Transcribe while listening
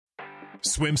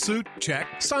Swimsuit? Check.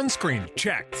 Sunscreen?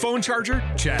 Check. Phone charger?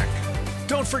 Check.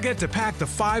 Don't forget to pack the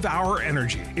 5-Hour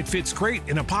Energy. It fits great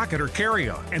in a pocket or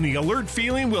carry-on, and the alert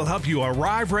feeling will help you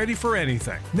arrive ready for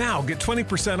anything. Now get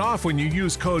 20% off when you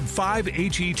use code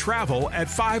 5HETRAVEL at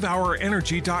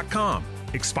 5hourenergy.com.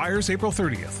 Expires April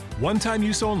 30th. One-time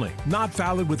use only. Not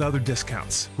valid with other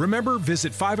discounts. Remember,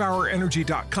 visit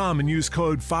 5hourenergy.com and use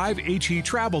code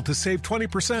 5HETRAVEL to save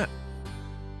 20%.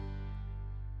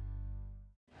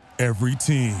 Every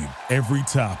team, every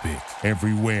topic,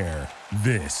 everywhere.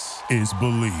 This is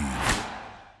Believe.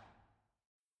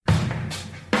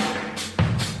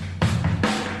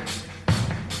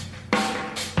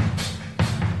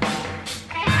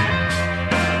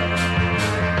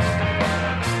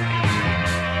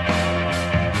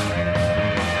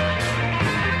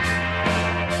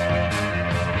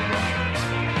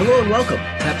 Hello and welcome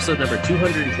to episode number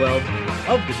 212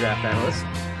 of The Draft Analyst,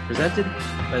 presented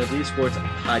by the Believe Sports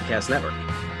Podcast Network.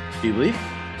 Do you believe?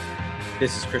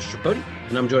 This is Chris Tripodi,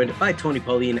 and I'm joined by Tony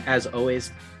Pauline. As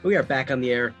always, we are back on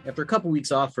the air after a couple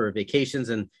weeks off for vacations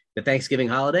and the Thanksgiving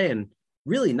holiday, and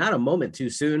really not a moment too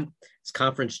soon. As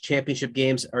conference championship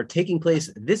games are taking place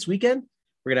this weekend,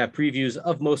 we're going to have previews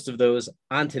of most of those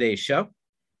on today's show.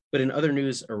 But in other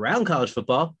news around college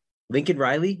football, Lincoln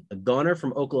Riley, a goner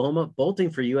from Oklahoma, bolting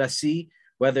for USC,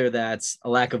 whether that's a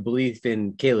lack of belief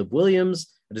in Caleb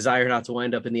Williams, a desire not to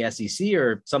wind up in the SEC,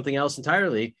 or something else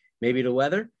entirely, maybe the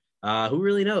weather. Who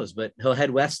really knows? But he'll head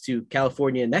west to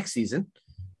California next season.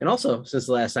 And also, since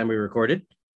the last time we recorded,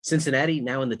 Cincinnati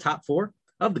now in the top 4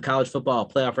 of the college football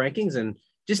playoff rankings and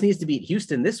just needs to beat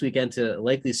Houston this weekend to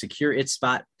likely secure its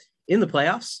spot in the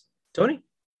playoffs. Tony,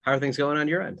 how are things going on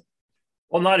your end?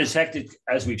 Well, not as hectic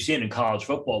as we've seen in college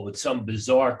football, with some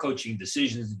bizarre coaching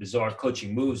decisions, bizarre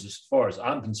coaching moves as far as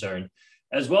I'm concerned,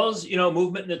 as well as,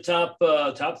 movement in the top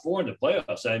 4 in the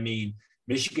playoffs. I mean,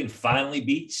 Michigan finally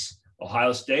beats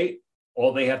Ohio State.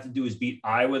 All they have to do is beat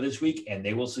Iowa this week, and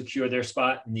they will secure their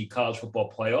spot in the college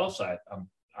football playoffs.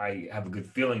 I have a good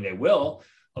feeling they will,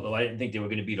 although I didn't think they were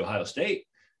going to beat Ohio State.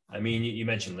 I mean, you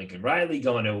mentioned Lincoln Riley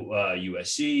going to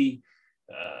USC.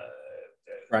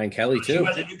 Brian Kelly, too. He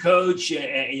was a new coach.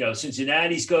 And,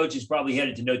 Cincinnati's coach is probably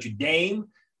headed to Notre Dame,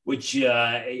 which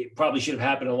probably should have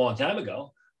happened a long time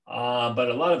ago. But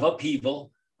a lot of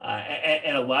upheaval.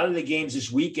 And a lot of the games this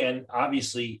weekend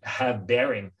obviously have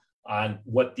bearing on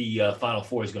what the Final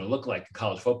Four is going to look like in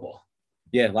college football.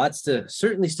 Yeah, lots to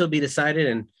certainly still be decided,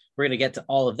 and we're going to get to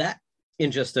all of that in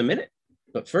just a minute.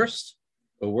 But first,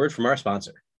 a word from our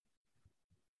sponsor.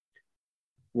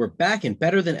 We're back and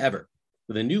better than ever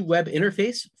with a new web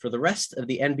interface for the rest of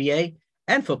the NBA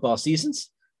and football seasons,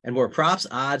 and more props,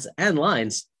 odds, and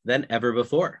lines than ever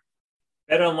before.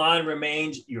 BetOnline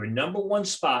remains your number one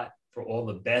spot for all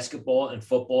the basketball and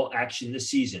football action this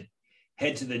season.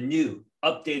 Head to the new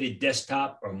updated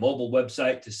desktop or mobile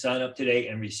website to sign up today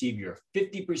and receive your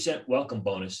 50% welcome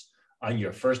bonus on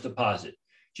your first deposit.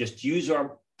 Just use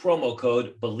our promo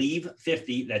code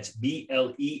BELIEVE50, that's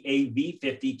BLEAV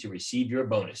 50, to receive your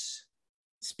bonus.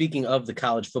 Speaking of the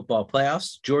college football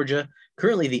playoffs, Georgia,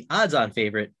 currently the odds-on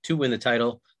favorite to win the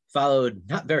title, followed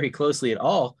not very closely at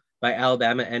all by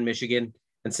Alabama and Michigan,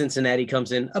 and Cincinnati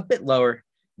comes in a bit lower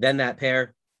than that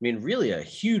pair. I mean, really a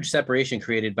huge separation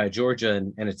created by Georgia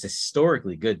and its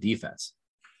historically good defense.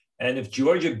 And if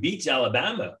Georgia beats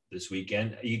Alabama this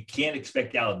weekend, you can't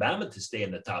expect Alabama to stay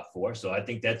in the top 4. So I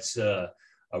think that's a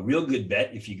real good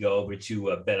bet if you go over to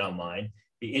BetOnline.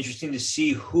 Be interesting to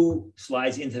see who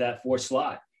slides into that 4th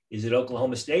slot. Is it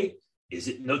Oklahoma State? Is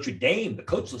it Notre Dame, the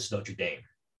coachless Notre Dame?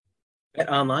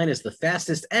 BetOnline is the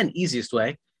fastest and easiest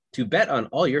way to bet on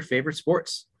all your favorite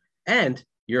sports. And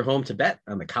you're home to bet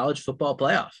on the college football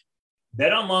playoff.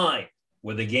 BetOnline,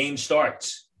 where the game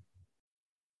starts.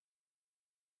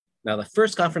 Now, the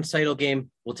first conference title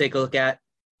game we'll take a look at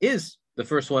is the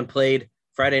first one played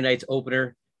Friday night's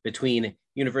opener between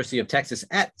University of Texas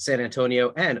at San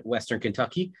Antonio and Western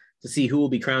Kentucky to see who will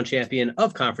be crowned champion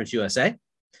of Conference USA.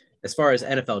 As far as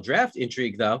NFL draft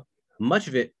intrigue, though, much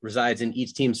of it resides in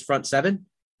each team's front 7.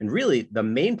 And really, the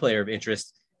main player of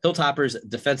interest, Hilltoppers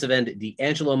defensive end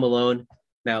D'Angelo Malone.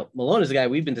 Now, Malone is a guy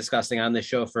we've been discussing on this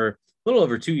show for a little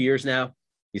over 2 years now.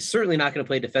 He's certainly not going to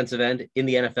play defensive end in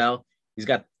the NFL. He's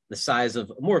got the size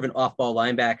of more of an off-ball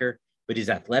linebacker, but he's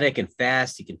athletic and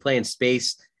fast. He can play in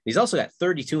space. He's also got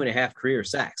 32 and a half career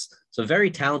sacks. So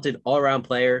very talented all-around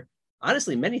player.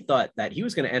 Honestly, many thought that he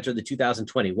was going to enter the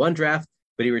 2021 draft,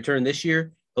 but he returned this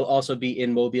year. He'll also be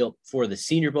in Mobile for the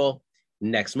Senior Bowl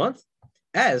next month,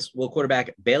 as will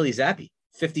quarterback Bailey Zappi.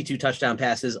 52 touchdown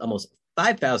passes, almost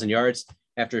 5,000 yards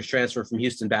after his transfer from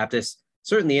Houston Baptist.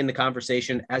 Certainly in the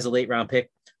conversation as a late-round pick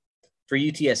for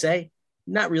UTSA.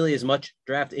 not really as much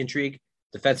draft intrigue.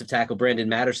 Defensive tackle Brandon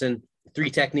Matterson, 3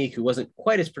 technique, who wasn't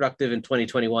quite as productive in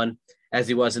 2021 as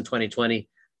he was in 2020,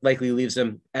 likely leaves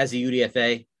him as a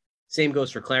UDFA. Same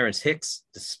goes for Clarence Hicks,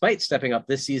 despite stepping up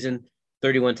this season,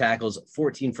 31 tackles,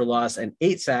 14 for loss, and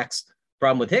 8 sacks.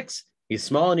 Problem with Hicks, he's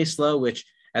small and he's slow, which,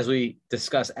 as we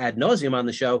discuss ad nauseum on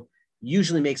the show,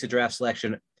 usually makes a draft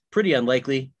selection pretty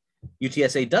unlikely.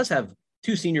 UTSA does have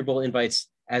 2 Senior Bowl invites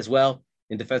as well,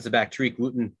 in defensive back Tariq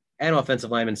Wooten and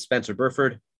offensive lineman Spencer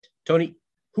Burford. Tony,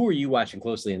 who are you watching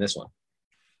closely in this one?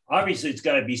 Obviously, it's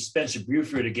got to be Spencer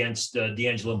Burford against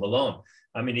D'Angelo Malone.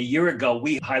 I mean, a year ago,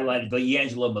 we highlighted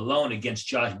D'Angelo Malone against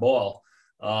Josh Ball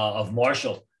of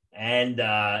Marshall. And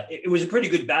it was a pretty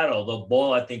good battle, though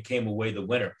Ball, I think, came away the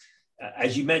winner.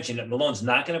 As you mentioned, Malone's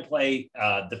not going to play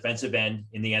defensive end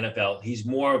in the NFL. He's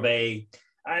more of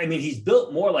he's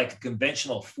built more like a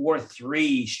conventional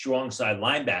 4-3 strong side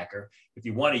linebacker. If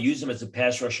you want to use him as a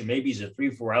pass rusher, maybe he's a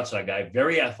 3-4 outside guy.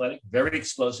 Very athletic, very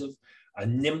explosive, a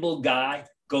nimble guy,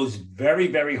 goes very,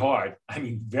 very hard. I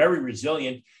mean, very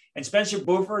resilient. And Spencer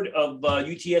Burford of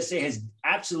UTSA has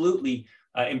absolutely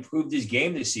improved his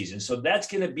game this season. So that's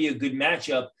going to be a good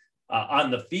matchup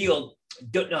on the field.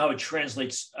 Don't know how it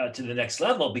translates to the next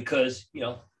level because,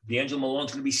 D'Angelo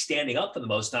Malone's going to be standing up for the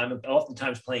most time and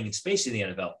oftentimes playing in space in the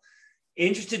NFL.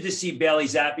 Interested to see Bailey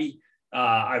Zappi.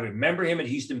 I remember him at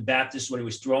Houston Baptist when he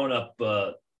was throwing up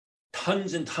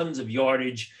tons and tons of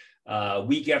yardage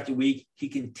week after week. He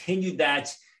continued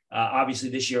that, obviously,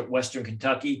 this year at Western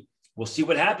Kentucky. We'll see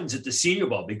what happens at the Senior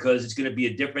Bowl because it's going to be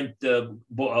a different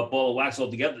ball of wax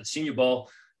altogether. The Senior Bowl,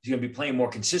 he's going to be playing more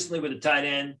consistently with the tight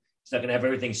end. He's not going to have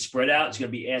everything spread out. He's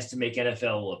going to be asked to make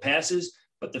NFL passes.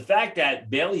 But the fact that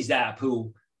Bailey Zapp,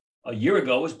 who a year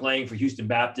ago was playing for Houston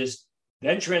Baptist,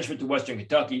 then transferred to Western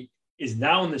Kentucky, is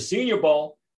now in the Senior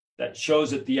Bowl, that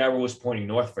shows that the arrow was pointing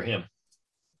north for him.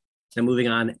 And moving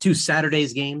on to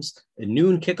Saturday's games, a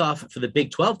noon kickoff for the Big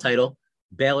 12 title,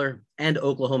 Baylor and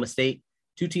Oklahoma State.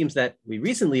 2 teams that we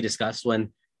recently discussed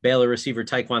when Baylor receiver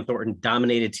Tyquan Thornton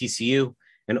dominated TCU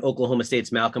and Oklahoma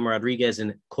State's Malcolm Rodriguez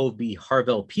and Kobe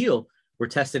Harvell-Peel were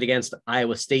tested against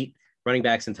Iowa State running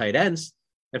backs and tight ends.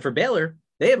 And for Baylor,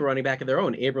 they have a running back of their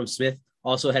own. Abram Smith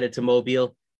also headed to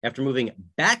Mobile after moving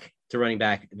back to running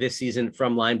back this season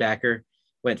from linebacker,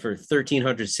 went for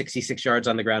 1,366 yards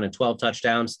on the ground and 12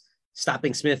 touchdowns.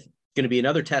 Stopping Smith going to be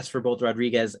another test for both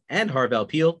Rodriguez and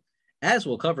Harvell-Peel, as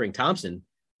will covering Thompson,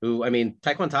 who,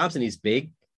 Tyquan Thompson, he's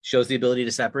big, shows the ability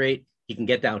to separate. He can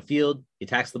get downfield. He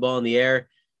attacks the ball in the air.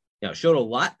 Showed a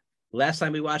lot last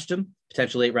time we watched him,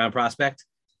 potential 8-round prospect.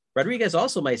 Rodriguez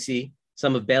also might see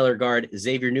some of Baylor guard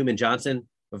Xavier Newman-Johnson,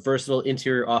 a versatile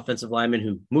interior offensive lineman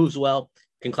who moves well,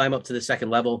 can climb up to the second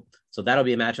level. So that'll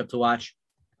be a matchup to watch.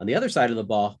 On the other side of the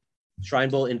ball, Shrine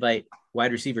Bowl invite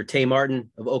wide receiver Tay Martin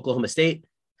of Oklahoma State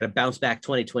had a bounce back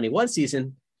 2021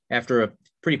 season after a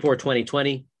pretty poor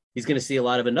 2020. He's going to see a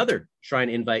lot of another Shrine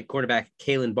invite cornerback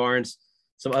Kalen Barnes,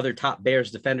 some other top Bears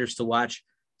defenders to watch,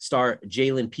 star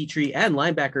Jalen Petrie and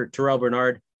linebacker Terrell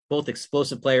Bernard, both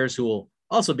explosive players who will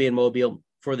also be in Mobile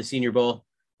for the Senior Bowl.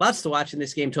 Lots to watch in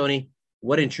this game, Tony.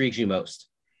 What intrigues you most?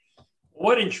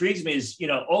 What intrigues me is,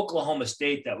 Oklahoma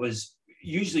State, that was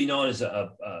usually known as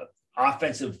a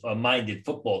offensive-minded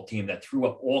football team that threw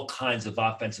up all kinds of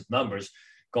offensive numbers,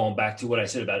 going back to what I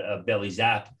said about Bailey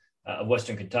Zapp of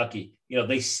Western Kentucky.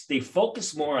 They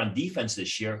focused more on defense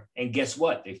this year, and guess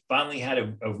what? They finally had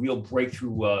a real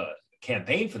breakthrough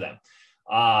campaign for them.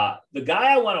 The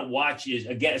guy I want to watch is,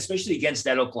 again, especially against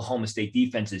that Oklahoma State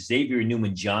defense, is Xavier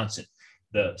Newman-Johnson,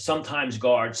 the sometimes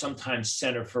guard, sometimes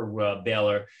center for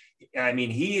Baylor.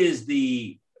 He is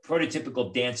the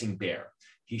prototypical dancing bear.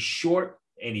 He's short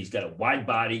and he's got a wide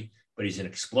body, but he's an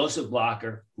explosive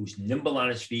blocker who's nimble on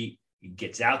his feet. He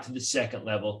gets out to the second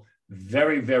level.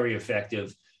 Very, very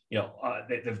effective.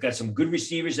 They've got some good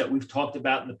receivers that we've talked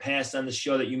about in the past on the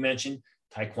show that you mentioned.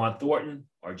 Tyquan Thornton,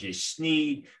 RJ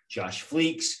Sneed, Josh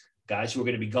Fleeks, guys who are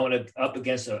going to be going up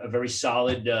against a very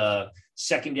solid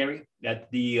secondary that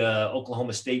the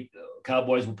Oklahoma State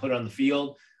Cowboys will put on the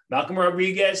field. Malcolm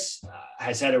Rodriguez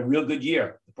has had a real good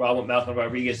year. The problem with Malcolm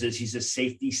Rodriguez is he's a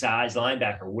safety-sized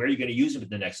linebacker. Where are you going to use him at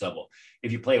the next level?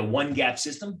 If you play a one-gap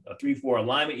system, a 3-4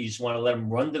 alignment, you just want to let him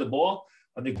run to the ball.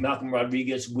 I think Malcolm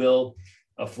Rodriguez will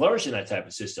flourish in that type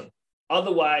of system.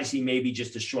 Otherwise, he may be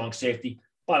just a strong safety.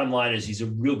 Bottom line is he's a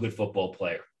real good football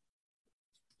player.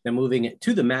 Now moving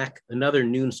to the MAC, another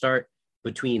noon start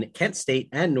between Kent State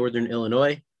and Northern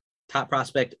Illinois. Top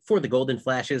prospect for the Golden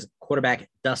Flashes, quarterback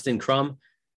Dustin Crum.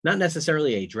 Not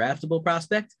necessarily a draftable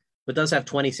prospect, but does have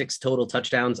 26 total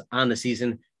touchdowns on the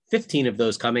season, 15 of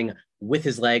those coming with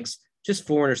his legs, just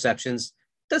 4 interceptions.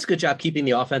 does a good job keeping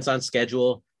the offense on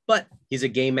schedule, but he's a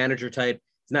game manager type.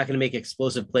 He's not going to make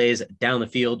explosive plays down the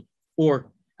field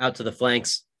or out to the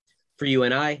flanks. For you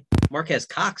and I, Marquez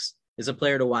Cox is a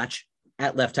player to watch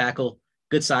at left tackle,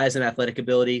 good size and athletic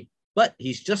ability, but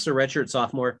he's just a redshirt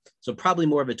sophomore, so probably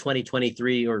more of a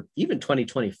 2023 or even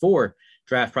 2024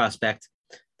 draft prospect.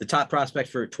 The top prospect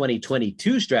for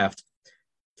 2022's draft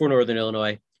for Northern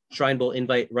Illinois, Shrine Bowl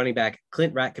invite running back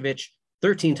Clint Ratkovich,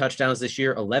 13 touchdowns this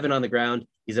year, 11 on the ground.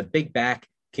 He's a big back,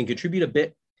 can contribute a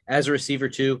bit as a receiver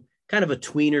too, kind of a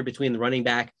tweener between the running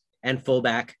back and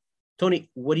fullback. Tony,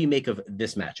 what do you make of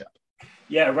this matchup?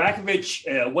 Yeah,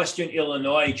 Ratkovich, Western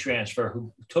Illinois transfer,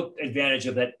 who took advantage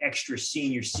of that extra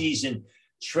senior season,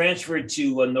 transferred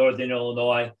to Northern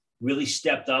Illinois, really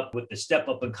stepped up with the step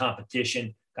up in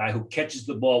competition, guy who catches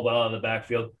the ball well in the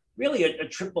backfield, really a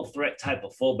triple threat type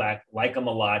of fullback, like him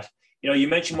a lot. You know, you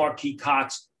mentioned Marquez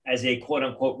Cox as a quote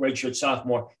unquote redshirt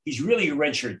sophomore. He's really a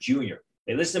redshirt junior.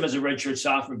 They list him as a redshirt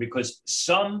sophomore because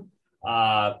some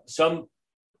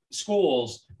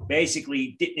schools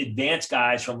basically didn't advance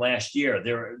guys from last year.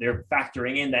 They're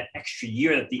factoring in that extra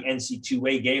year that the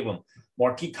NC2A gave them.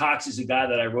 Marquez Cox is a guy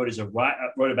that I wrote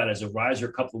about as a riser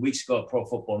a couple of weeks ago at Pro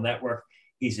Football Network.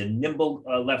 He's a nimble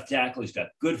left tackle. He's got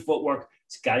good footwork.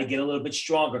 He's got to get a little bit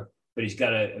stronger, but he's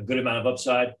got a good amount of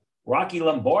upside. Rocky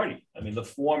Lombardi, I mean, the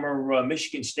former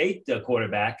Michigan State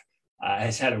quarterback,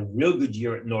 has had a real good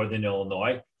year at Northern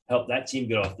Illinois, helped that team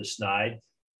get off the snide.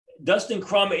 Dustin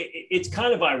Crum, it's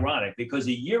kind of ironic because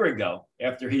a year ago,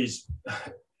 after his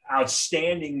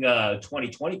outstanding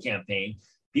 2020 campaign,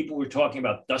 people were talking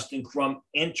about Dustin Crum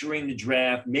entering the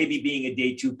draft, maybe being a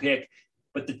day 2 pick.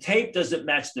 But the tape doesn't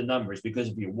match the numbers because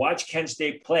if you watch Kent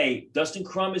State play, Dustin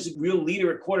Crum is a real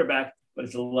leader at quarterback, but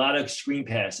it's a lot of screen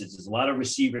passes. It's a lot of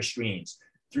receiver screens,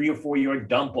 3 or 4 yard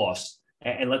dump offs,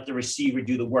 and let the receiver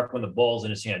do the work when the ball's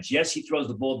in his hands. Yes, he throws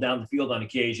the ball down the field on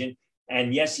occasion.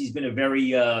 And yes, he's been a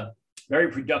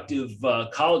very productive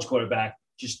college quarterback,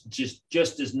 just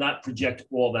does not project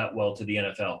all that well to the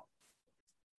NFL.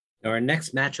 Our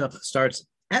next matchup starts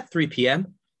at 3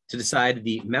 p.m. to decide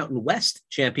the Mountain West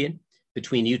champion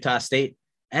between Utah State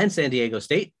and San Diego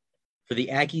State. For the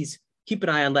Aggies, keep an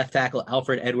eye on left tackle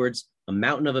Alfred Edwards, a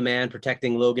mountain of a man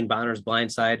protecting Logan Bonner's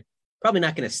blind side. Probably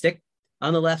not going to stick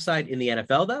on the left side in the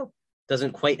NFL, though.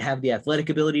 Doesn't quite have the athletic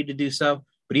ability to do so,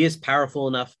 but he is powerful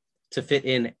enough to fit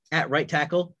in at right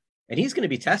tackle. And he's going to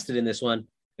be tested in this one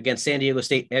against San Diego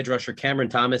State edge rusher Cameron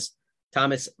Thomas.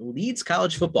 Thomas leads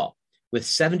college football with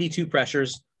 72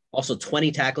 pressures, also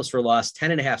 20 tackles for loss,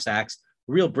 10.5 sacks.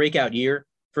 Real breakout year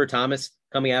for Thomas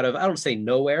coming out of, I don't say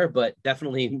nowhere, but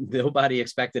definitely nobody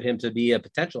expected him to be a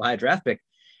potential high draft pick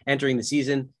entering the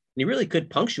season. And he really could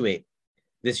punctuate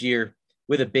this year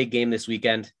with a big game this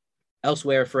weekend.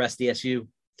 Elsewhere for SDSU,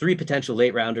 3 potential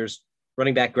late rounders,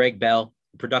 running back Greg Bell,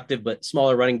 productive but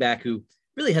smaller running back who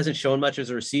really hasn't shown much as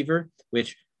a receiver,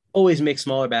 which always makes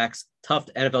smaller backs tough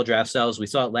NFL draft styles. We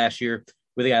saw it last year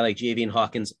with a guy like Javian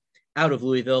Hawkins out of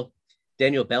Louisville.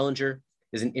 Daniel Bellinger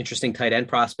is an interesting tight end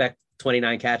prospect,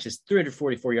 29 catches,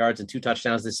 344 yards and 2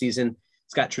 touchdowns this season.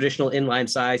 He's got traditional inline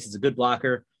size. He's a good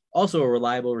blocker, also a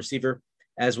reliable receiver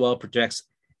as well, projects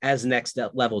as next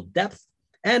level depth.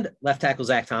 And left tackle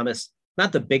Zach Thomas,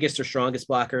 not the biggest or strongest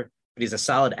blocker, but he's a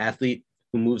solid athlete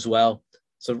who moves well.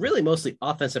 So really mostly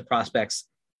offensive prospects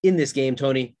in this game.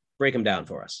 Tony, break them down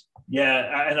for us.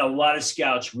 Yeah, and a lot of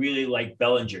scouts really like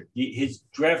Bellinger. His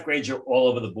draft grades are all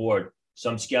over the board.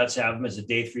 Some scouts have him as a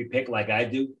day 3 pick like I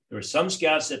do. There are some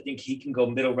scouts that think he can go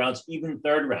middle rounds, even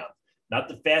 3rd round. Not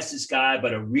the fastest guy,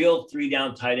 but a real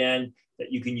 3-down tight end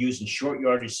that you can use in short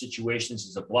yardage situations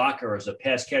as a blocker or as a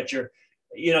pass catcher.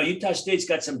 You know, Utah State's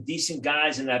got some decent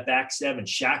guys in that back 7.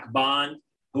 Shaq Bond,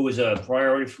 who was a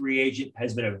priority free agent,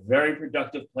 has been a very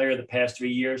productive player the past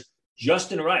 3 years.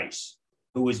 Justin Rice,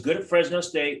 who was good at Fresno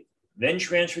State, then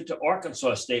transferred to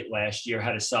Arkansas State last year,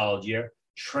 had a solid year,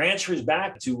 transfers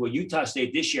back to Utah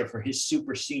State this year for his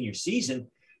super senior season,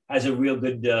 has a real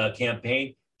good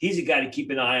campaign. He's a guy to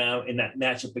keep an eye on in that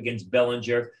matchup against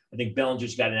Bellinger. I think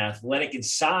Bellinger's got an athletic and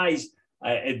size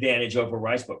advantage over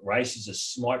Rice, but Rice is a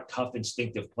smart, tough,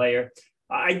 instinctive player.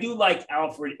 I do like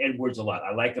Alfred Edwards a lot.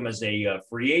 I like him as a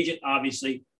free agent,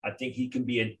 obviously. I think he can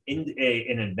be an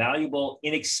invaluable,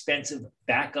 inexpensive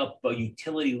backup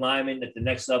utility lineman at the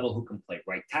next level who can play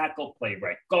right tackle, play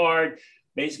right guard,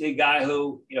 basically a guy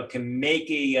who can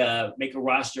make a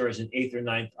roster as an 8th or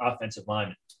 9th offensive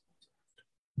lineman.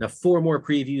 Now 4 more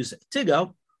previews to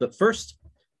go, but first,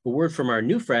 a word from our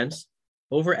new friends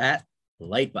over at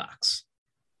Lightbox.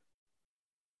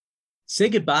 Say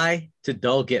goodbye to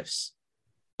dull gifts.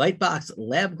 Lightbox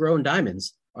lab-grown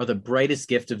diamonds are the brightest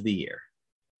gift of the year.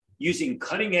 Using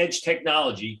cutting-edge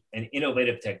technology and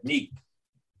innovative technique,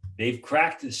 they've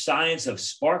cracked the science of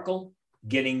sparkle,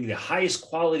 getting the highest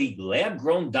quality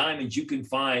lab-grown diamonds you can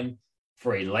find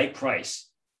for a light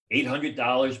price,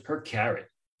 $800 per carat.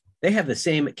 They have the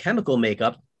same chemical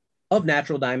makeup of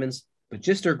natural diamonds, but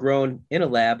just are grown in a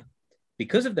lab.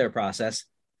 Because of their process,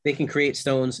 they can create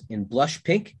stones in blush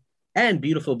pink and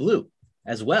beautiful blue,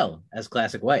 as well as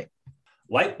classic white.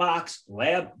 Lightbox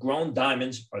lab-grown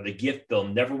diamonds are the gift they'll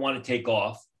never want to take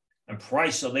off, and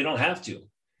priced so they don't have to.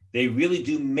 They really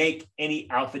do make any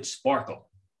outfit sparkle.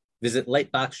 Visit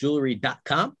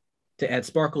lightboxjewelry.com to add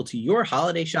sparkle to your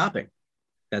holiday shopping.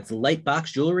 That's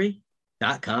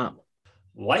lightboxjewelry.com.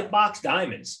 Lightbox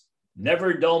diamonds,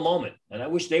 never a dull moment. And I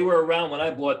wish they were around when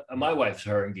I bought my wife's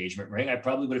her engagement ring. I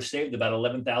probably would have saved about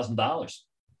 $11,000.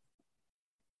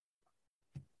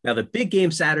 Now, the big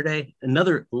game Saturday,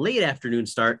 another late afternoon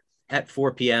start at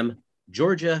 4 p.m.,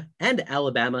 Georgia and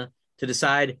Alabama to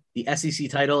decide the SEC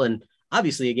title, and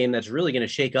obviously a game that's really going to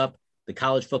shake up the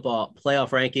college football playoff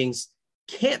rankings.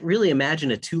 Can't really imagine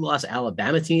a two-loss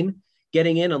Alabama team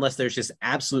getting in unless there's just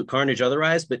absolute carnage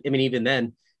otherwise. But I mean, even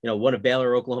then, one of Baylor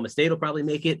or Oklahoma State will probably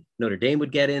make it. Notre Dame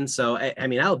would get in. So, I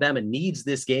mean, Alabama needs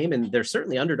this game, and they're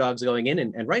certainly underdogs going in,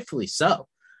 and rightfully so,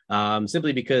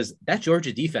 simply because that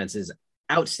Georgia defense is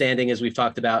outstanding, as we've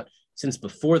talked about since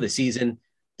before the season.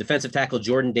 Defensive tackle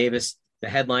Jordan Davis, the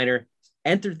headliner,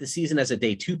 entered the season as a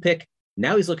day 2 pick.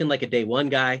 Now he's looking like a day 1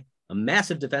 guy, a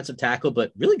massive defensive tackle,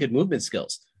 but really good movement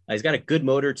skills. He's got a good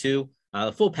motor too,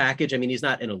 the full package. I mean, he's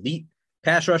not an elite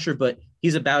pass rusher, but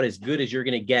he's about as good as you're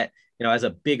going to get, as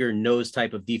a bigger nose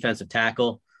type of defensive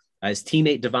tackle. His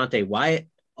teammate Devontae Wyatt,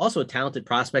 also a talented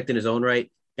prospect in his own right,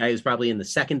 guy who's probably in the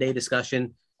second day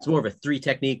discussion. It's more of a 3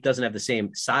 technique, doesn't have the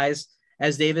same size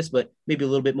as Davis, but maybe a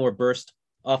little bit more burst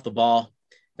off the ball.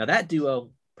 Now that duo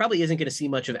probably isn't going to see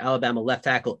much of Alabama left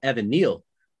tackle Evan Neal,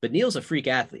 but Neal's a freak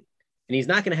athlete, and he's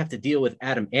not going to have to deal with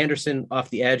Adam Anderson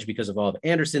off the edge because of all of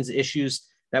Anderson's issues.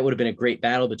 That would have been a great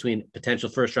battle between potential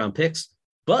first-round picks,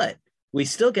 but we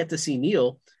still get to see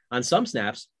Neal on some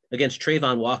snaps against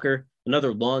Trayvon Walker,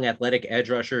 another long athletic edge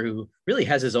rusher who really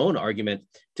has his own argument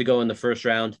to go in the first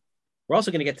round. We're also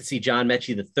going to get to see John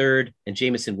Mechie III and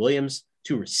Jamison Williams,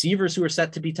 2 receivers who are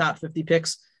set to be top 50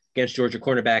 picks against Georgia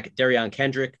cornerback Darion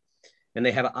Kendrick. And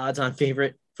they have an odds-on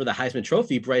favorite for the Heisman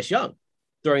Trophy, Bryce Young,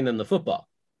 throwing them the football.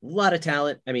 A lot of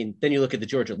talent. I mean, then you look at the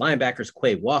Georgia linebackers,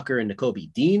 Quay Walker and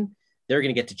Nakobe Dean. They're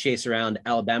going to get to chase around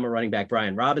Alabama running back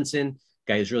Brian Robinson,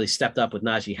 guy who's really stepped up with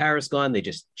Najee Harris gone. They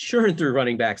just churn through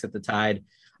running backs at the Tide.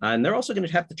 And they're also going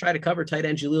to have to try to cover tight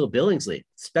end Jaleel Billingsley,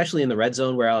 especially in the red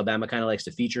zone where Alabama kind of likes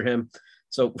to feature him.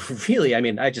 So really, I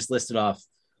mean, I just listed off,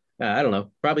 I don't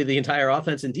know, probably the entire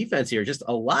offense and defense here. Just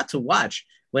a lot to watch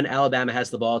when Alabama has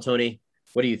the ball. Tony,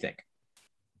 what do you think?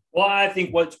 Well, I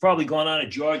think what's probably going on at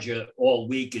Georgia all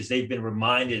week is they've been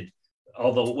reminded,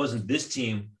 although it wasn't this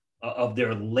team, of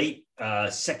their late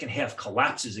second half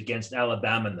collapses against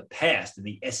Alabama in the past, in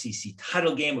the SEC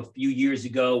title game a few years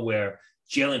ago, where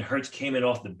Jalen Hurts came in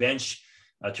off the bench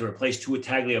to replace Tua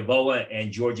Tagovailoa,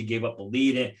 and Georgia gave up a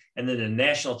lead, and then the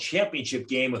national championship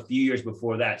game a few years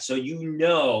before that. So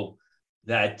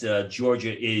that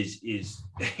Georgia is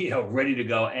ready to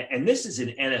go, and this is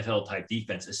an NFL type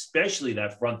defense, especially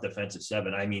that front defensive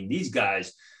 7. I mean, these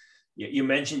guys. You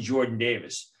mentioned Jordan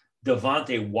Davis.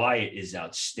 Devontae Wyatt is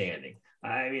outstanding.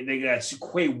 I mean, they got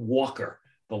Quay Walker,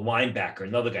 the linebacker,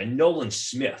 another guy. Nolan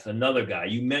Smith, another guy.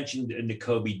 You mentioned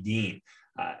Nakobe Dean.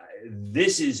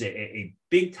 This is a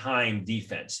big-time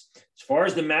defense. As far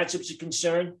as the matchups are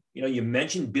concerned, you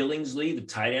mentioned Billingsley, the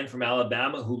tight end from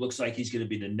Alabama, who looks like he's going to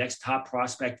be the next top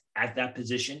prospect at that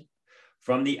position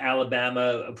from the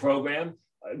Alabama program,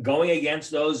 going against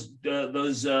those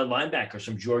linebackers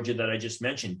from Georgia that I just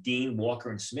mentioned, Dean, Walker,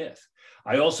 and Smith.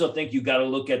 I also think you got to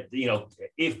look at,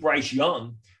 if Bryce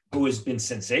Young, who has been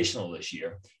sensational this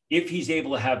year, if he's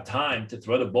able to have time to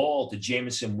throw the ball to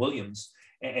Jamison Williams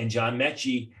and John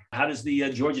Mechie, how does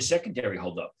the Georgia secondary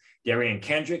hold up? Darian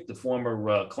Kendrick, the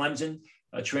former Clemson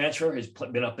transfer, has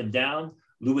been up and down.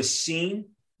 Lewis Cine,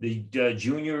 the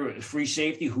junior free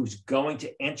safety who's going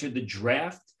to enter the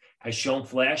draft, has shown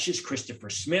flashes. Christopher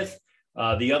Smith,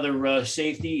 the other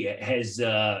safety, has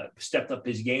stepped up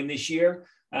his game this year.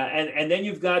 And then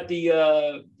you've got the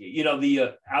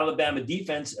Alabama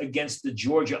defense against the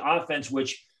Georgia offense,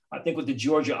 which I think with the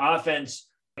Georgia offense,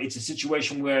 it's a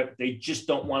situation where they just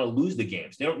don't want to lose the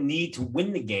games. They don't need to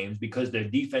win the games because their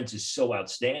defense is so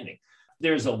outstanding.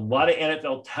 There's a lot of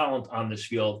NFL talent on this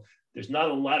field. There's not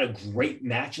a lot of great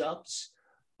matchups,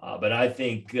 but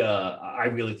I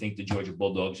really think the Georgia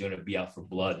Bulldogs are going to be out for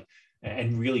blood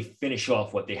and really finish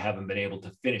off what they haven't been able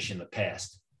to finish in the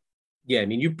past. Yeah, I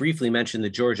mean, you briefly mentioned the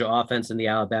Georgia offense and the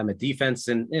Alabama defense.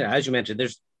 And as you mentioned,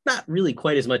 there's not really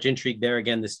quite as much intrigue there.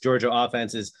 Again, this Georgia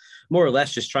offense is more or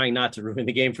less just trying not to ruin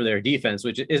the game for their defense,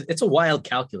 which is it's a wild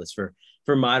calculus for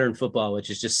modern football, which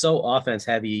is just so offense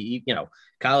heavy,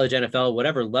 college, NFL,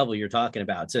 whatever level you're talking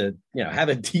about, to, have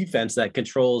a defense that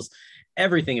controls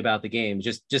everything about the game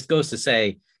just goes to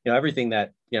say, everything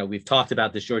that, we've talked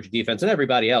about this Georgia defense and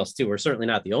everybody else too. We're certainly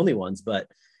not the only ones, but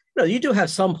you do have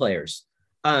some players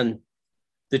on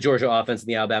the Georgia offense and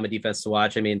the Alabama defense to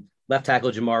watch. I mean, left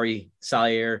tackle Jamari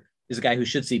Salyer is a guy who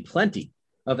should see plenty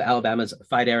of Alabama's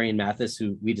Phidarian Mathis,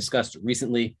 who we discussed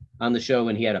recently on the show,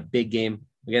 and he had a big game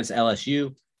against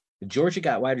LSU. Georgia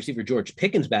got wide receiver George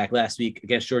Pickens back last week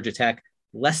against Georgia Tech,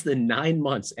 less than 9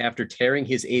 months after tearing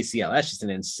his ACL. That's just an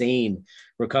insane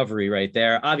recovery right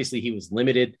there. Obviously, he was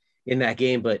limited in that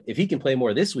game, but if he can play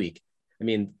more this week, I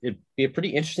mean, it'd be a pretty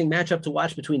interesting matchup to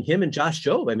watch between him and Josh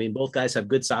Jobe. I mean, both guys have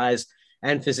good size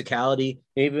and physicality.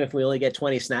 Even if we only get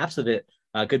 20 snaps of it,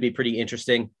 could be pretty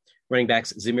interesting. Running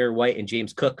backs Zamir White and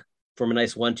James Cook form a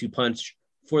nice 1-2 punch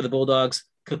for the Bulldogs.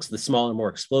 Cook's the smaller, more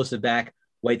explosive back.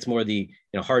 White's more the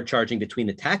hard charging between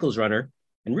the tackles runner.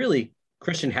 And really,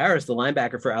 Christian Harris, the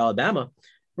linebacker for Alabama,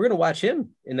 we're going to watch him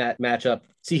in that matchup,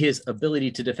 see his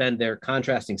ability to defend their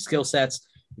contrasting skill sets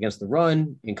against the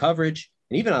run, in coverage,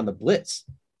 and even on the blitz.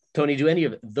 Tony, do any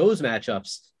of those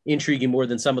matchups intrigue you more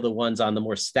than some of the ones on the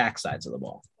more stacked sides of the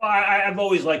ball? Well, I've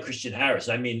always liked Christian Harris.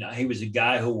 I mean, he was a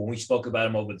guy who, when we spoke about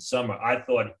him over the summer, I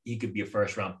thought he could be a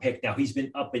first-round pick. Now, he's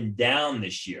been up and down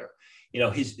this year.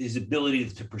 His ability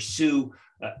to pursue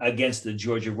against the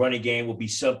Georgia running game will be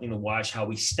something to watch. How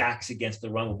he stacks against the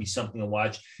run will be something to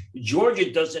watch.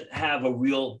 Georgia doesn't have a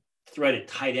real threat at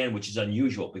tight end, which is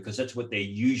unusual because that's what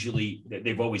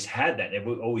they've always had that. They've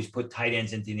always put tight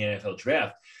ends into the NFL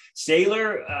draft.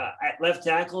 Saylor at left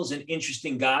tackle is an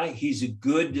interesting guy. He's a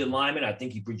good lineman. I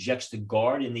think he projects to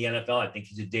guard in the NFL. I think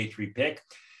he's a day 3 pick.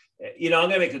 I'm going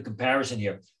to make a comparison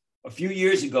here. A few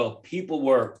years ago, people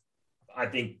were, I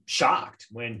think, shocked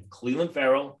when Cleveland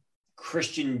Ferrell,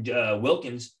 Christian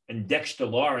Wilkins, and Dexter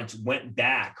Lawrence went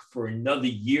back for another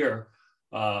year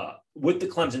with the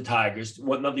Clemson Tigers,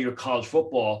 another year of college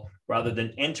football, rather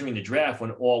than entering the draft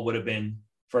when all would have been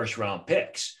first-round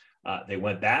picks. They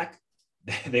went back.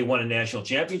 They won a national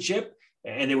championship,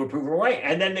 and they were proven right.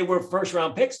 And then they were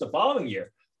first-round picks the following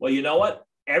year. Well, you know what?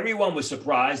 Everyone was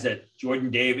surprised that Jordan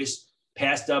Davis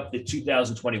passed up the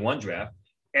 2021 draft.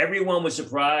 Everyone was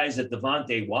surprised that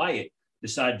Devontae Wyatt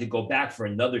decided to go back for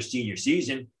another senior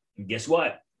season. And guess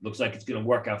what? Looks like it's going to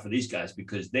work out for these guys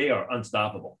because they are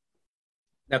unstoppable.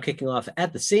 Now kicking off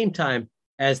at the same time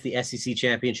as the SEC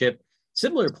championship,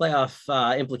 similar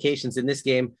playoff implications in this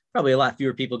game. Probably a lot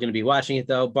fewer people going to be watching it,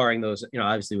 though, barring those,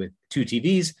 obviously with 2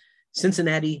 TVs.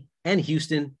 Cincinnati and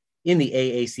Houston in the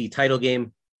AAC title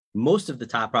game. Most of the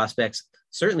top prospects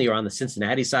certainly are on the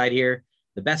Cincinnati side here.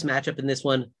 The best matchup in this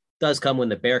one does come when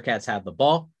the Bearcats have the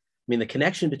ball. I mean, the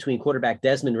connection between quarterback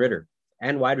Desmond Ridder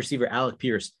and wide receiver Alec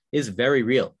Pierce is very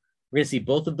real. We're going to see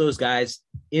both of those guys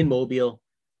in Mobile.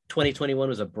 2021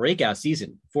 was a breakout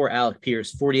season for Alec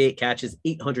Pierce, 48 catches,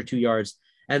 802 yards,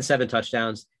 and 7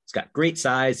 touchdowns. He's got great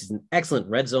size. He's an excellent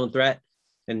red zone threat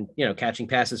and, catching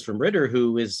passes from Ridder,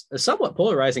 who is a somewhat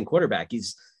polarizing quarterback.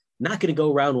 He's not going to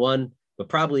go round 1, but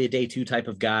probably a day 2 type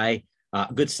of guy.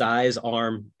 Good size,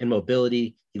 arm, and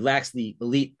mobility. He lacks the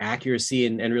elite accuracy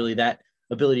and really that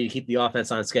ability to keep the offense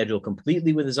on schedule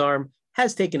completely with his arm.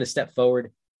 Has taken a step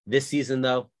forward this season,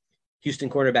 though. Houston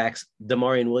cornerbacks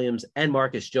Damarian Williams and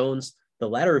Marcus Jones, the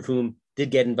latter of whom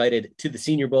did get invited to the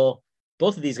Senior Bowl.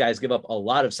 Both of these guys give up a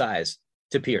lot of size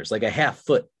to Pierce, like a half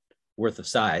foot worth of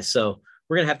size. So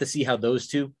we're going to have to see how those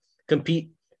two compete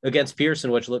against Pierce,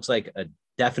 in which looks like a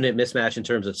definite mismatch in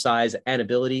terms of size and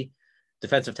ability.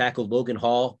 Defensive tackle Logan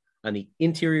Hall on the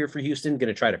interior for Houston, going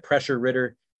to try to pressure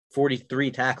Ridder. 43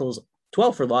 tackles,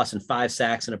 12 for loss, and 5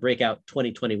 sacks in a breakout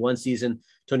 2021 season.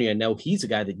 Tony, I know he's a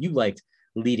guy that you liked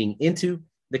leading into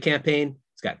the campaign.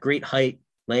 He's got great height,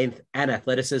 length, and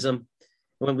athleticism. And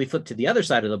when we flip to the other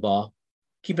side of the ball,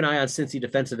 keep an eye on Cincy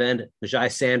defensive end Najee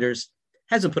Sanders.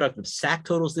 Hasn't put up the sack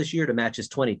totals this year to match his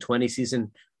 2020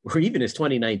 season or even his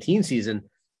 2019 season,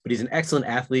 but he's an excellent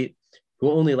athlete who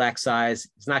only lacks size.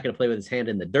 He's not going to play with his hand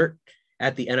in the dirt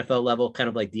at the NFL level, kind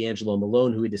of like D'Angelo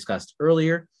Malone, who we discussed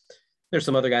earlier. There's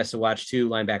some other guys to watch too.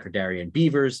 Linebacker Darian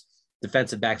Beavers,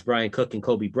 defensive backs Brian Cook and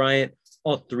Kobe Bryant.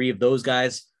 All 3 of those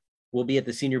guys will be at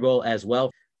the Senior Bowl as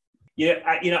well. Yeah,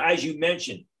 as you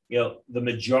mentioned, the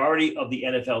majority of the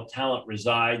NFL talent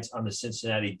resides on the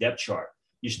Cincinnati depth chart.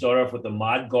 You start off with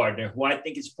Ahmad Gardner, who I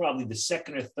think is probably the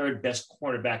 2nd or 3rd best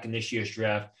cornerback in this year's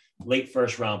draft, late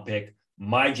first-round pick.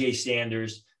 Myjai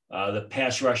Sanders, the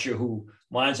pass rusher who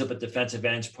lines up at defensive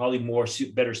ends, probably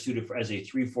better suited as a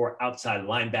 3-4 outside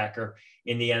linebacker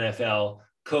in the NFL.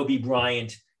 Kobe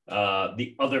Bryant,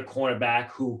 the other cornerback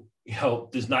who,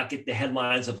 does not get the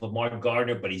headlines of Lamar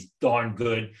Gardner, but he's darn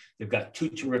good. They've got two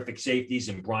terrific safeties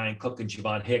in Brian Cook and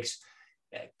Javon Hicks.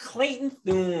 Clayton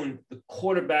Thune, the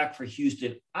quarterback for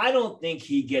Houston, I don't think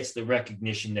he gets the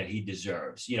recognition that he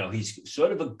deserves. He's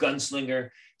sort of a gunslinger,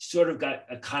 sort of got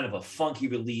a kind of a funky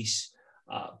release,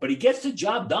 but he gets the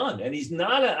job done. And he's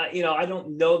not I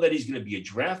don't know that he's going to be a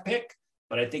draft pick,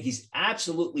 but I think he's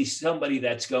absolutely somebody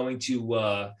that's going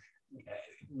to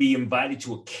be invited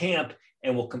to a camp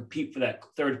and will compete for that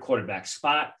third quarterback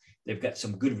spot. They've got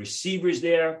some good receivers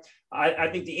there. I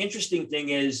think the interesting thing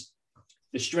is,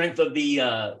 the strength of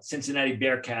the Cincinnati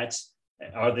Bearcats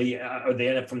from the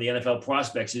NFL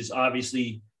prospects is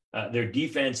obviously their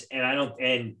defense,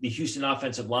 and the Houston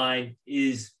offensive line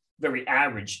is very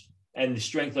average. And the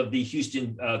strength of the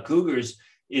Houston Cougars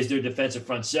is their defensive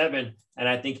front seven. And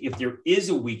I think if there is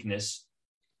a weakness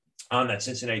on that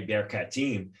Cincinnati Bearcat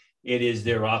team, it is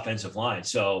their offensive line.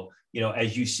 So,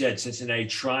 as you said, Cincinnati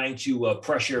trying to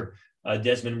pressure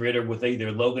Desmond Ridder with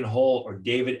either Logan Hall or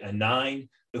David Anine,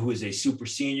 who is a super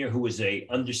senior, who is a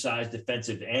undersized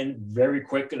defensive end, very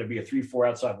quick, going to be a 3-4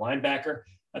 outside linebacker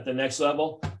at the next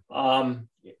level.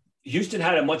 Houston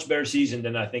had a much better season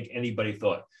than I think anybody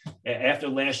thought. After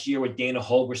last year with Dana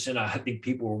Holgorsen, I think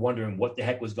people were wondering what the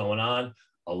heck was going on.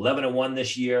 11-1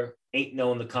 this year,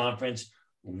 8-0 in the conference,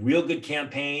 real good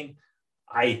campaign.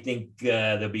 I think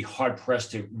they'll be hard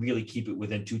pressed to really keep it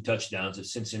within 2 touchdowns of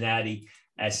Cincinnati,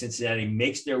 as Cincinnati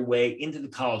makes their way into the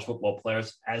college football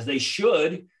players, as they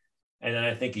should. And then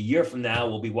I think a year from now,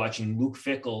 we'll be watching Luke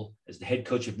Fickell as the head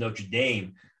coach of Notre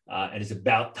Dame. And it's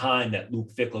about time that Luke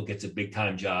Fickell gets a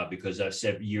big-time job, because I've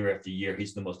said year after year,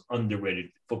 he's the most underrated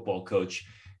football coach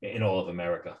in all of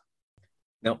America.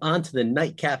 Now on to the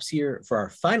nightcaps here for our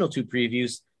final 2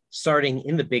 previews, starting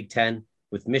in the Big Ten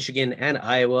with Michigan and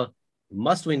Iowa.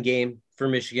 Must-win game for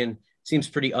Michigan. Seems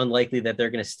pretty unlikely that they're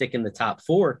going to stick in the top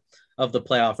 4 of the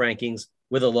playoff rankings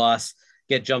with a loss,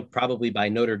 get jumped probably by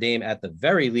Notre Dame at the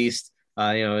very least,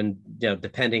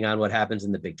 depending on what happens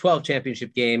in the Big 12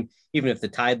 championship game. Even if the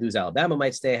Tide lose, Alabama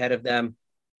might stay ahead of them.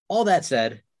 All that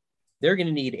said, they're going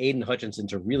to need Aiden Hutchinson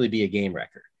to really be a game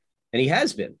wrecker. And he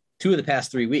has been 2 of the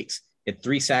past 3 weeks. He had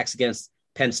 3 sacks against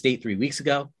Penn State 3 weeks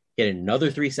ago. He had another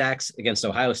 3 sacks against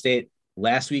Ohio State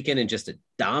last weekend in just a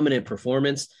dominant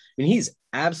performance. I mean, he's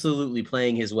absolutely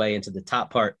playing his way into the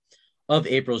top part of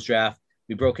April's draft.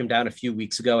 We broke him down a few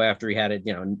weeks ago after he had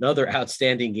another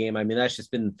outstanding game. I mean,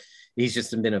 he's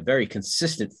just been a very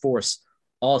consistent force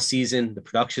all season. The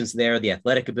production's there. The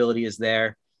athletic ability is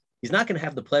there. He's not going to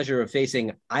have the pleasure of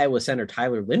facing Iowa center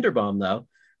Tyler Linderbaum, though,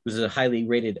 who's a highly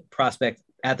rated prospect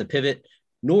at the pivot,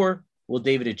 nor will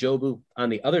David Ajobu on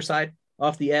the other side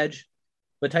off the edge.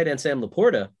 But tight end Sam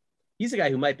Laporta, he's a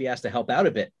guy who might be asked to help out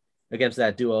a bit against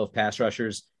that duo of pass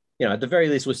rushers, at the very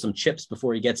least with some chips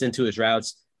before he gets into his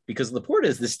routes, because Laporta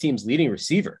is this team's leading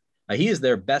receiver. He is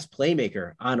their best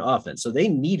playmaker on offense. So they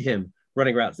need him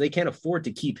running routes. They can't afford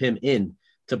to keep him in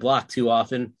to block too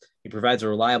often. He provides a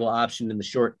reliable option in the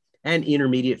short and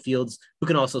intermediate fields, who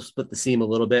can also split the seam a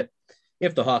little bit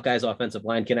if the Hawkeyes offensive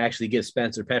line can actually give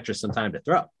Spencer Petras some time to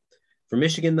throw. For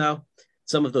Michigan, though,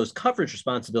 some of those coverage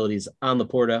responsibilities on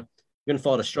Laporta are going to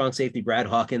fall to strong safety Brad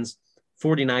Hawkins,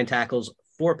 49 tackles,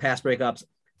 4 pass breakups,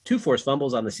 2 forced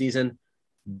fumbles on the season.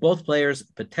 Both players,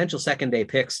 potential second-day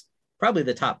picks, probably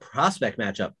the top prospect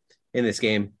matchup in this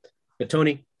game. But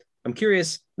Tony, I'm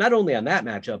curious not only on that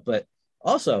matchup, but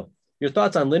also your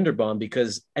thoughts on Linderbaum,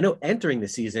 because I know entering the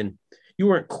season, you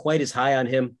weren't quite as high on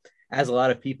him as a lot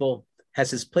of people.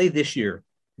 Has his play this year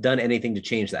done anything to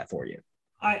change that for you?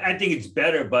 I think it's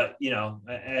better, but,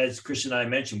 as Chris and I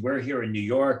mentioned, we're here in New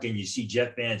York, and you see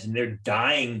Jet fans, and they're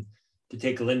dying to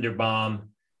take Linderbaum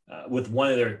with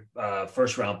one of their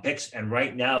first-round picks. And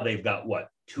right now they've got,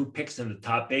 2 picks in the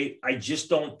top 8. I just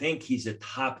don't think he's a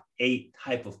top 8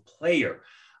 type of player.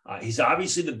 He's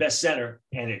obviously the best center,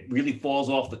 and it really falls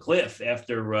off the cliff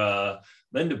after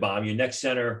Linderbaum. Your next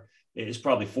center is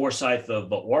probably Forsyth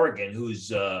of Oregon,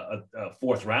 who's a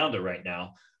 4th rounder right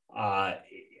now. I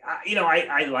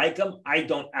like him. I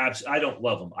don't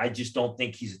love him. I just don't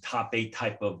think he's a top 8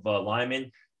 type of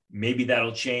lineman. Maybe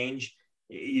that'll change.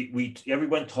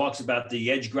 Everyone talks about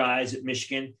the edge guys at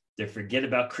Michigan. They forget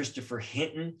about Christopher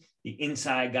Hinton, the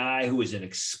inside guy who is an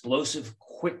explosive,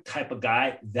 quick type of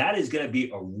guy. That is going to be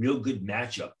a real good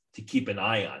matchup to keep an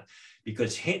eye on,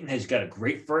 because Hinton has got a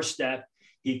great first step.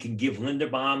 He can give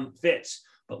Linderbaum fits,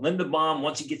 but Linderbaum,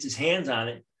 once he gets his hands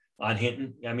on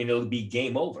Hinton, it'll be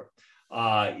game over.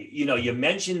 You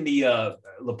mentioned the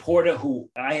Laporta, who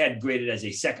I had graded as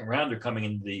a second rounder coming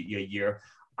into the year.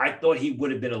 I thought he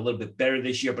would have been a little bit better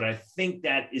this year, but I think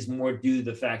that is more due to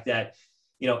the fact that,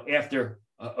 after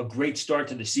a great start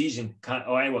to the season,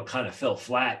 Iowa kind of fell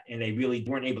flat and they really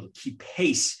weren't able to keep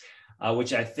pace,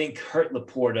 which I think hurt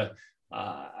Laporta.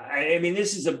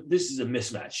 This is a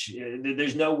mismatch.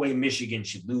 There's no way Michigan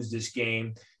should lose this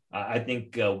game. I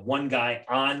think one guy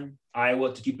on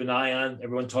Iowa to keep an eye on,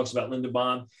 everyone talks about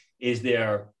Linderbaum, is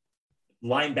their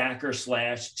linebacker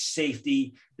 /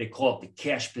 safety. They call it the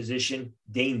cash position,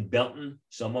 Dane Belton,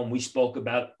 someone we spoke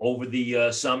about over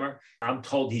the summer. I'm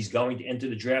told he's going to enter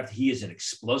the draft. He is an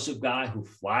explosive guy who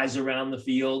flies around the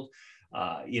field,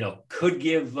 could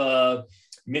give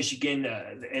Michigan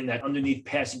in that underneath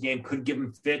passing game, could give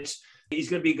him fits. He's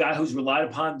going to be a guy who's relied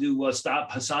upon to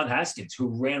stop Hassan Haskins, who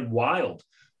ran wild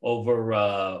over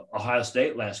Ohio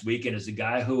State last week, and is a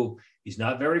guy who he's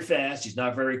not very fast, he's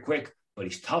not very quick, but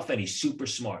he's tough and he's super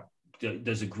smart.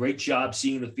 Does a great job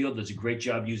seeing the field, does a great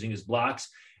job using his blocks,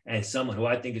 and someone who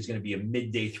I think is going to be a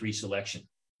midday 3 selection.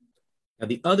 Now,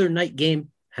 the other night game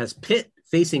has Pitt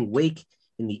facing Wake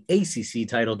in the ACC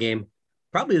title game.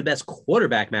 Probably the best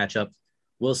quarterback matchup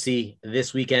we'll see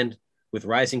this weekend, with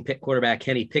rising Pitt quarterback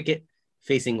Kenny Pickett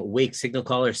facing Wake signal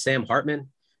caller Sam Hartman.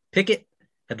 Pickett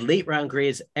had late round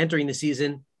grades entering the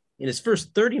season. In his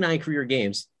first 39 career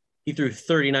games, he threw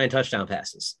 39 touchdown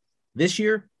passes. This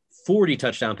year, 40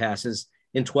 touchdown passes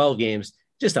in 12 games.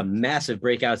 Just a massive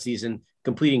breakout season,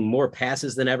 completing more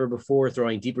passes than ever before,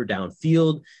 throwing deeper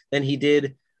downfield than he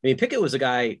did. Pickett was a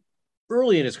guy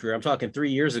early in his career. I'm talking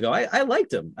 3 years ago. I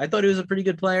liked him. I thought he was a pretty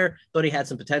good player, thought he had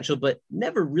some potential, but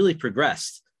never really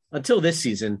progressed until this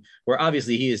season, where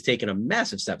obviously he has taken a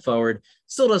massive step forward.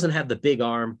 Still doesn't have the big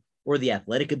arm or the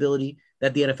athletic ability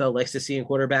that the NFL likes to see in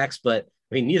quarterbacks, but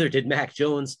neither did Mac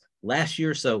Jones last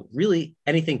year. So really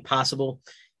anything possible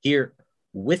here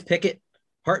with Pickett.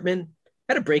 Hartman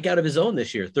had a breakout of his own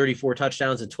this year, 34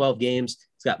 touchdowns in 12 games.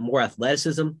 He's got more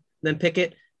athleticism than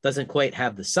Pickett, doesn't quite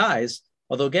have the size.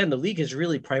 Although again, the league has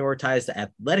really prioritized the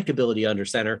athletic ability under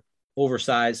center over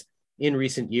size in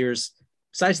recent years.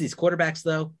 Besides these quarterbacks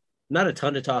though, not a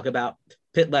ton to talk about.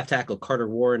 Pitt left tackle Carter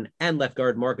Warren and left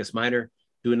guard Marcus Minor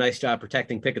do a nice job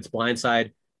protecting Pickett's blind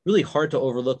side. Really hard to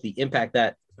overlook the impact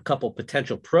that a couple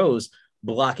potential pros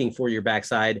blocking for your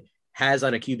backside has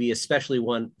on a QB, especially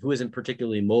one who isn't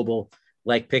particularly mobile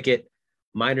like Pickett.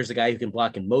 Minor's a guy who can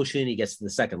block in motion. He gets to the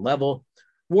second level.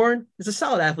 Warren is a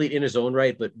solid athlete in his own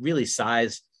right, but really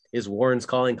size is Warren's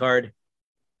calling card.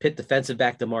 Pitt defensive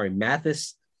back Damari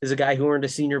Mathis is a guy who earned a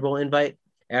Senior Bowl invite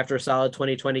after a solid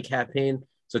 2020 campaign.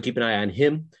 So keep an eye on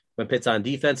him when Pitt's on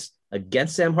defense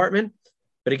against Sam Hartman.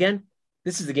 But again,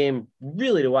 this is the game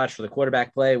really to watch for the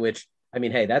quarterback play, which,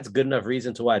 hey, that's good enough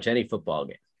reason to watch any football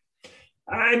game.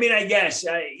 I guess,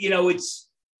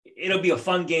 it'll be a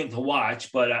fun game to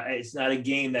watch, but it's not a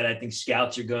game that I think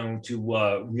scouts are going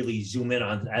to really zoom in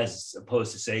on, as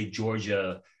opposed to, say,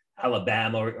 Georgia,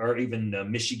 Alabama, or even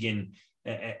Michigan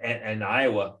and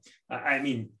Iowa.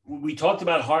 We talked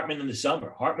about Hartman in the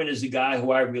summer. Hartman is a guy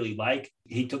who I really like.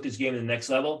 He took his game to the next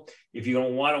level. If you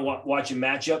don't want to watch a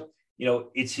matchup,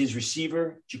 it's his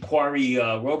receiver, Jaquari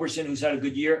Roberson, who's had a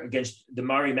good year, against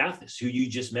Damari Mathis, who you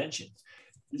just mentioned.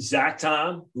 Zach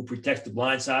Tom, who protects the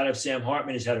blind side of Sam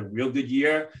Hartman, has had a real good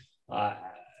year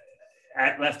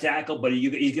at left tackle, but he's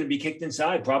going to be kicked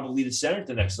inside, probably to center at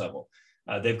the next level.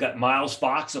 They've got Miles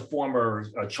Fox, a former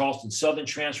Charleston Southern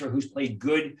transfer, who's played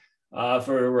good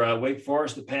for Wake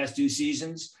Forest the past 2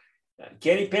 seasons.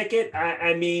 Kenny Pickett,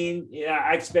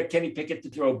 I expect Kenny Pickett to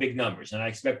throw big numbers, and I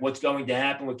expect what's going to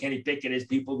happen with Kenny Pickett is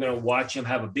people are going to watch him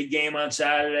have a big game on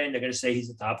Saturday, and they're going to say he's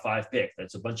a top 5 pick.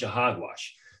 That's a bunch of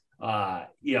hogwash.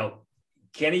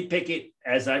 Kenny Pickett,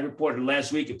 as I reported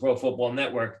last week at Pro Football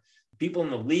Network, people in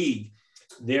the league,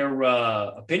 their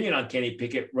opinion on Kenny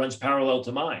Pickett runs parallel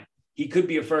to mine. He could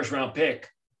be a first-round pick,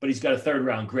 but he's got a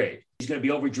third-round grade. He's going to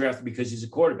be overdrafted because he's a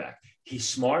quarterback. He's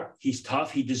smart. He's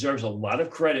tough. He deserves a lot of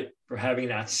credit for having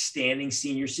an outstanding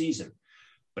senior season,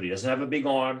 but he doesn't have a big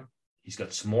arm. He's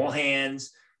got small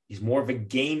hands. He's more of a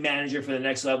game manager for the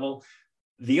next level.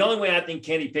 The only way I think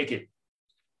Kenny Pickett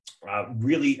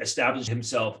really established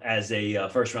himself as a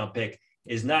first-round pick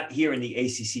is not here in the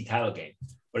ACC title game,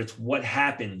 but it's what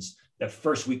happens that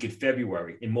first week of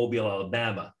February in Mobile,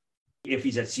 Alabama, if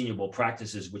he's at Senior Bowl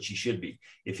practices, which he should be.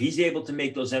 If he's able to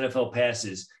make those NFL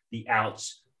passes, the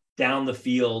outs, down the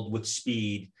field with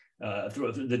speed,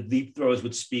 the deep throws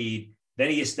with speed, then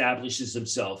he establishes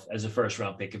himself as a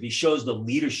first-round pick. If he shows the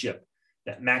leadership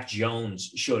that Mac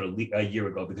Jones showed a year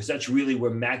ago, because that's really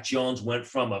where Mac Jones went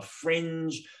from a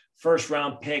fringe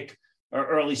first-round pick or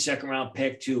early second round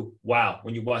pick to, wow,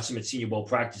 when you watch him at Senior Bowl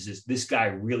practices, this guy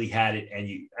really had it. And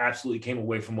you absolutely came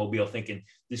away from Mobile thinking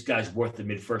this guy's worth the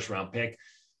mid first round pick.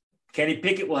 Kenny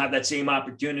Pickett will have that same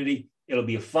opportunity. It'll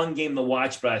be a fun game to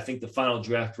watch, but I think the final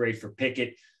draft grade for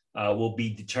Pickett will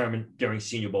be determined during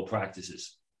Senior Bowl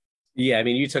practices. Yeah, I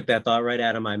mean, you took that thought right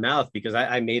out of my mouth because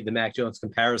I made the Mac Jones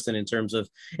comparison in terms of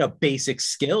basic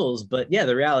skills. But yeah,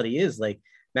 the reality is like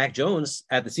Mac Jones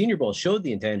at the Senior Bowl showed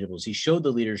the intangibles. He showed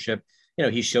the leadership.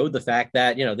 He showed the fact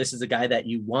that, this is a guy that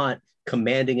you want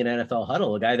commanding an NFL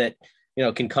huddle, a guy that,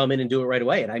 can come in and do it right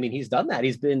away. And I mean, he's done that.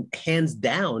 He's been hands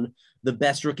down the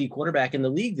best rookie quarterback in the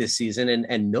league this season.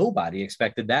 And nobody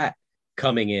expected that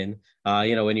coming in,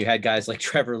 when you had guys like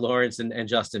Trevor Lawrence and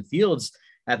Justin Fields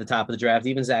at the top of the draft,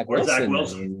 even Zach Wilson.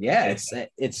 I mean, yeah,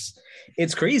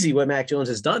 it's crazy what Mac Jones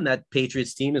has done. That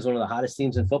Patriots team is one of the hottest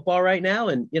teams in football right now.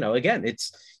 And, again,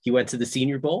 he went to the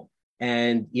Senior Bowl.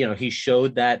 And, he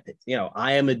showed that,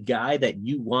 I am a guy that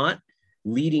you want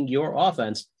leading your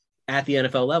offense at the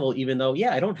NFL level, even though,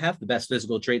 I don't have the best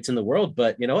physical traits in the world,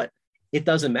 but you know what? It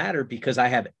doesn't matter because I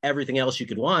have everything else you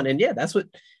could want. And that's what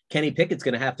Kenny Pickett's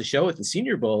going to have to show at the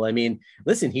Senior Bowl. I mean,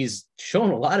 listen, he's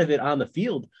shown a lot of it on the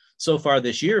field so far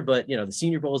this year, but the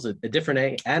Senior Bowl is a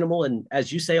different animal. And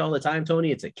as you say all the time,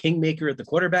 Tony, it's a kingmaker at the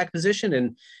quarterback position.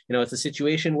 And, it's a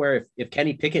situation where if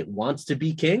Kenny Pickett wants to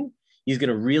be king, he's going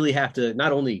to really have to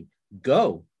not only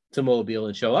go to Mobile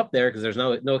and show up there because there's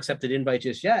no accepted invite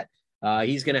just yet.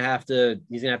 He's going to have to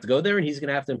go there and he's going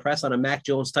to have to impress on a Mac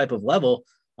Jones type of level.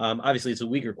 Obviously it's a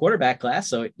weaker quarterback class.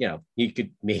 So, he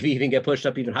could maybe even get pushed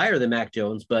up even higher than Mac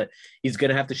Jones, but he's going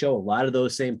to have to show a lot of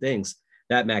those same things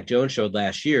that Mac Jones showed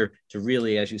last year to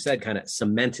really, as you said, kind of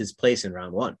cement his place in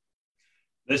round one.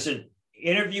 Listen,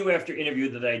 interview after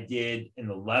interview that I did in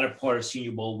the latter part of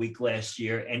Senior Bowl week last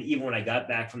year, and even when I got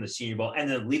back from the Senior Bowl and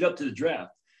then lead up to the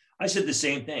draft, I said the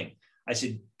same thing. I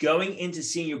said, going into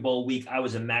Senior Bowl week, I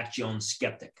was a Mac Jones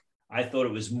skeptic. I thought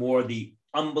it was more the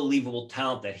unbelievable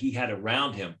talent that he had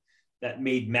around him that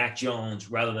made Mac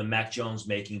Jones rather than Mac Jones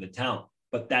making the talent.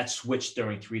 But that switched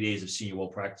during 3 days of Senior Bowl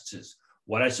practices.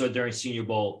 What I saw during Senior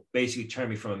Bowl basically turned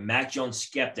me from a Mac Jones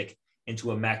skeptic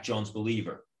into a Mac Jones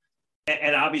believer.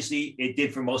 And obviously it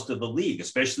did for most of the league,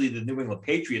 especially the New England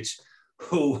Patriots,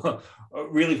 who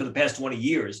really for the past 20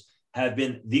 years have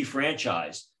been the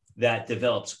franchise that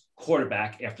develops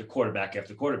quarterback after quarterback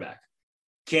after quarterback.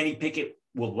 Kenny Pickett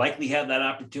will likely have that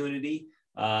opportunity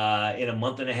in a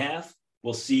month and a half.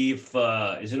 We'll see if,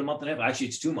 is it a month and a half? Actually,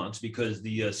 it's 2 months because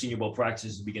the Senior Bowl practice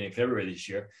is the beginning of February this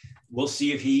year. We'll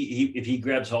see if he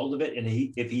grabs hold of it and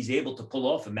if he's able to pull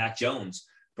off a Mac Jones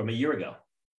from a year ago.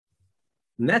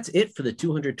 And that's it for the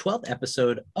 212th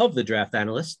episode of The Draft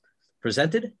Analyst,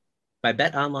 presented by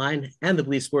Bet Online and the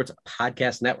Believe Sports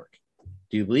Podcast Network.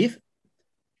 Do you believe?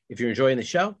 If you're enjoying the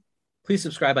show, please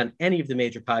subscribe on any of the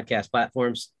major podcast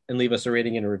platforms and leave us a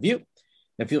rating and a review.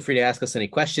 And feel free to ask us any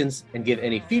questions and give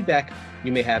any feedback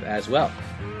you may have as well.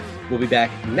 We'll be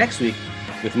back next week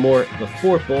with more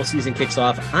before bowl season kicks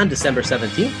off on December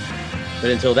 17th. But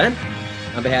until then,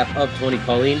 on behalf of Tony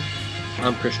Pauline,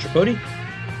 I'm Chris Tripodi.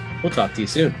 We'll talk to you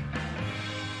soon.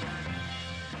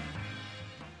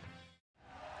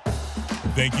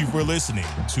 Thank you for listening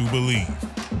to Believe.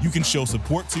 You can show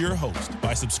support to your host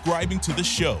by subscribing to the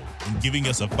show and giving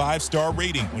us a 5-star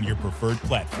rating on your preferred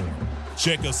platform.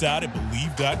 Check us out at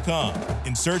Believe.com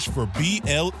and search for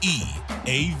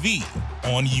BLEAV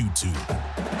on YouTube.